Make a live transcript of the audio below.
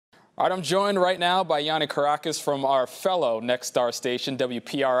All right, I'm joined right now by Yianni Kourakis from our fellow Next Star station,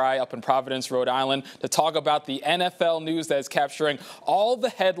 WPRI, up in Providence, Rhode Island, to talk about the NFL news that is capturing all the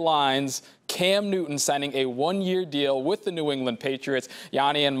headlines. Cam Newton signing a one-year deal with the New England Patriots.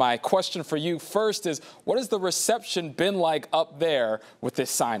 Yianni, and my question for you first is, what has the reception been like up there with this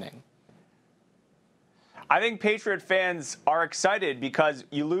signing? I think Patriot fans are excited because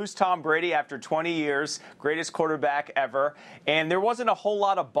you lose Tom Brady after 20 years, greatest quarterback ever, and there wasn't a whole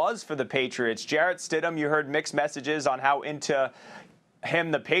lot of buzz for the Patriots. Jarrett Stidham, you heard mixed messages on how into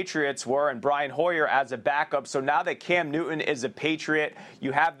him the Patriots were, and Brian Hoyer as a backup. So now that Cam Newton is a Patriot,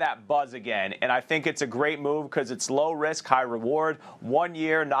 you have that buzz again. And I think it's a great move because it's low risk, high reward. 1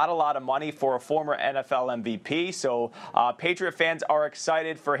 year, not a lot of money for a former NFL MVP. So Patriot fans are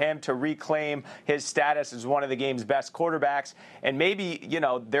excited for him to reclaim his status as one of the game's best quarterbacks. And maybe, you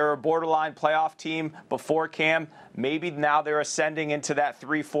know, they're a borderline playoff team before Cam. Maybe now they're ascending into that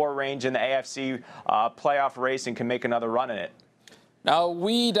 3-4 range in the AFC playoff race and can make another run in it. Now,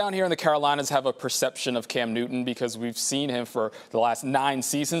 we down here in the Carolinas have a perception of Cam Newton because we've seen him for the last 9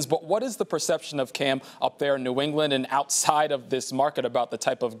 seasons. But what is the perception of Cam up there in New England and outside of this market about the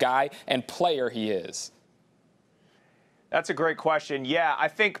type of guy and player he is? That's a great question. Yeah, I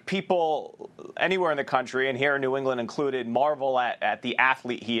think people anywhere in the country, and here in New England included, marvel at the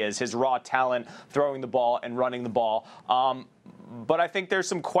athlete he is, his raw talent, throwing the ball and running the ball. But I think there's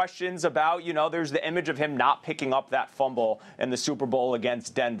some questions about, you know, there's the image of him not picking up that fumble in the Super Bowl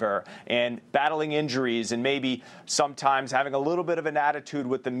against Denver and battling injuries and maybe sometimes having a little bit of an attitude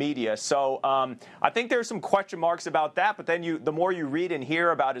with the media. So I think there's some question marks about that. But then the more you read and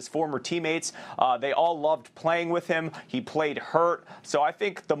hear about his former teammates, they all loved playing with him. He played hurt. So I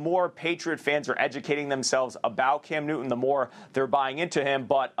think the more Patriot fans are educating themselves about Cam Newton, the more they're buying into him.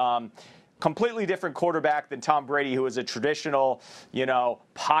 But completely different quarterback than Tom Brady, who is a traditional, you know,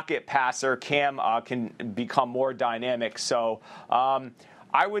 pocket passer. Cam can become more dynamic. So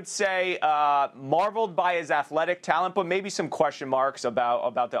I would say marveled by his athletic talent, but maybe some question marks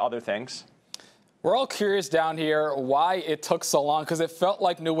about the other things. We're all curious down here why it took so long, because it felt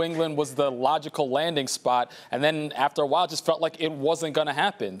like New England was the logical landing spot. And then after a while, it just felt like it wasn't going to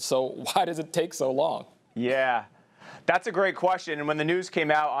happen. So why does it take so long? Yeah. That's a great question. And when the news came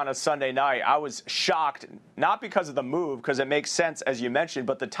out on a Sunday night, I was shocked, not because of the move, because it makes sense, as you mentioned,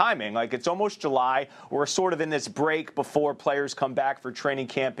 but the timing. Like, it's almost July. We're sort of in this break before players come back for training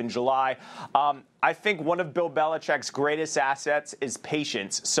camp in July. I think one of Bill Belichick's greatest assets is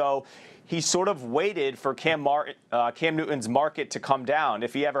patience. So he sort of waited for Cam Newton's market to come down.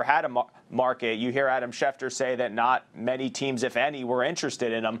 If he ever had a market, you hear Adam Schefter say that not many teams, if any, were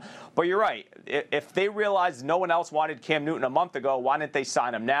interested in him. But you're right. If they realized no one else wanted Cam Newton a month ago, why didn't they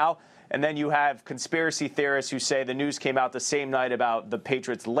sign him now? And then you have conspiracy theorists who say the news came out the same night about the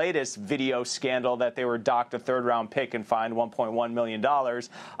Patriots' latest video scandal that they were docked a third-round pick and fined $1.1 million.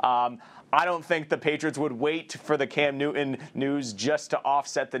 I don't think the Patriots would wait for the Cam Newton news just to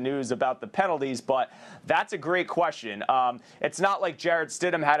offset the news about the penalties, but that's a great question. It's not like Jarrett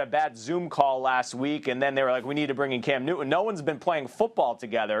Stidham had a bad Zoom call last week and then they were like, we need to bring in Cam Newton. No one's been playing football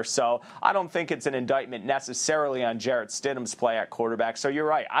together, so I don't think it's an indictment necessarily on Jarrett Stidham's play at quarterback. So you're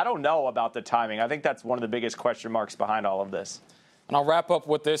right. I don't know about the timing. I think that's one of the biggest question marks behind all of this. And I'll wrap up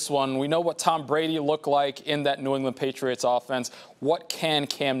with this one. We know what Tom Brady looked like in that New England Patriots offense. What can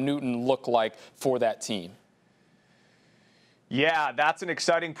Cam Newton look like for that team? Yeah, that's an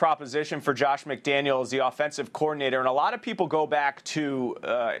exciting proposition for Josh McDaniels, the offensive coordinator. And a lot of people go back to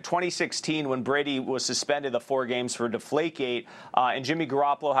 2016 when Brady was suspended the 4 games for Deflategate. And Jimmy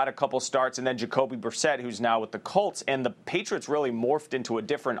Garoppolo had a couple starts, and then Jacoby Brissett, who's now with the Colts. And the Patriots really morphed into a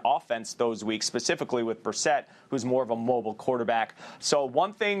different offense those weeks, specifically with Brissett, who's more of a mobile quarterback. So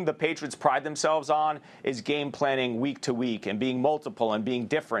one thing the Patriots pride themselves on is game planning week to week and being multiple and being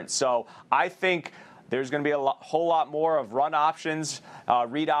different. So I think there's going to be a whole lot more of run options,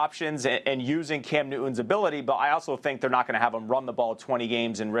 read options, and using Cam Newton's ability. But I also think they're not going to have him run the ball 20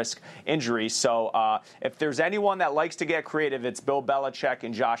 games and risk injury. So if there's anyone that likes to get creative, it's Bill Belichick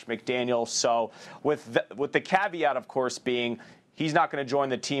and Josh McDaniels. So with the caveat, of course, being he's not going to join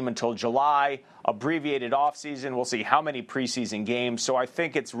the team until July, abbreviated offseason. We'll see how many preseason games. So I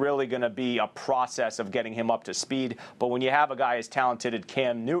think it's really going to be a process of getting him up to speed. But when you have a guy as talented as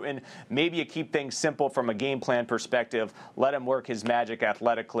Cam Newton, maybe you keep things simple from a game plan perspective, let him work his magic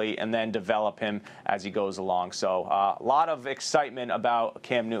athletically, and then develop him as he goes along. So a lot of excitement about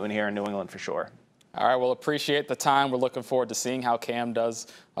Cam Newton here in New England for sure. All right, well, appreciate the time. We're looking forward to seeing how Cam does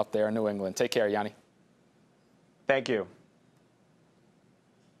up there in New England. Take care, Yianni. Thank you.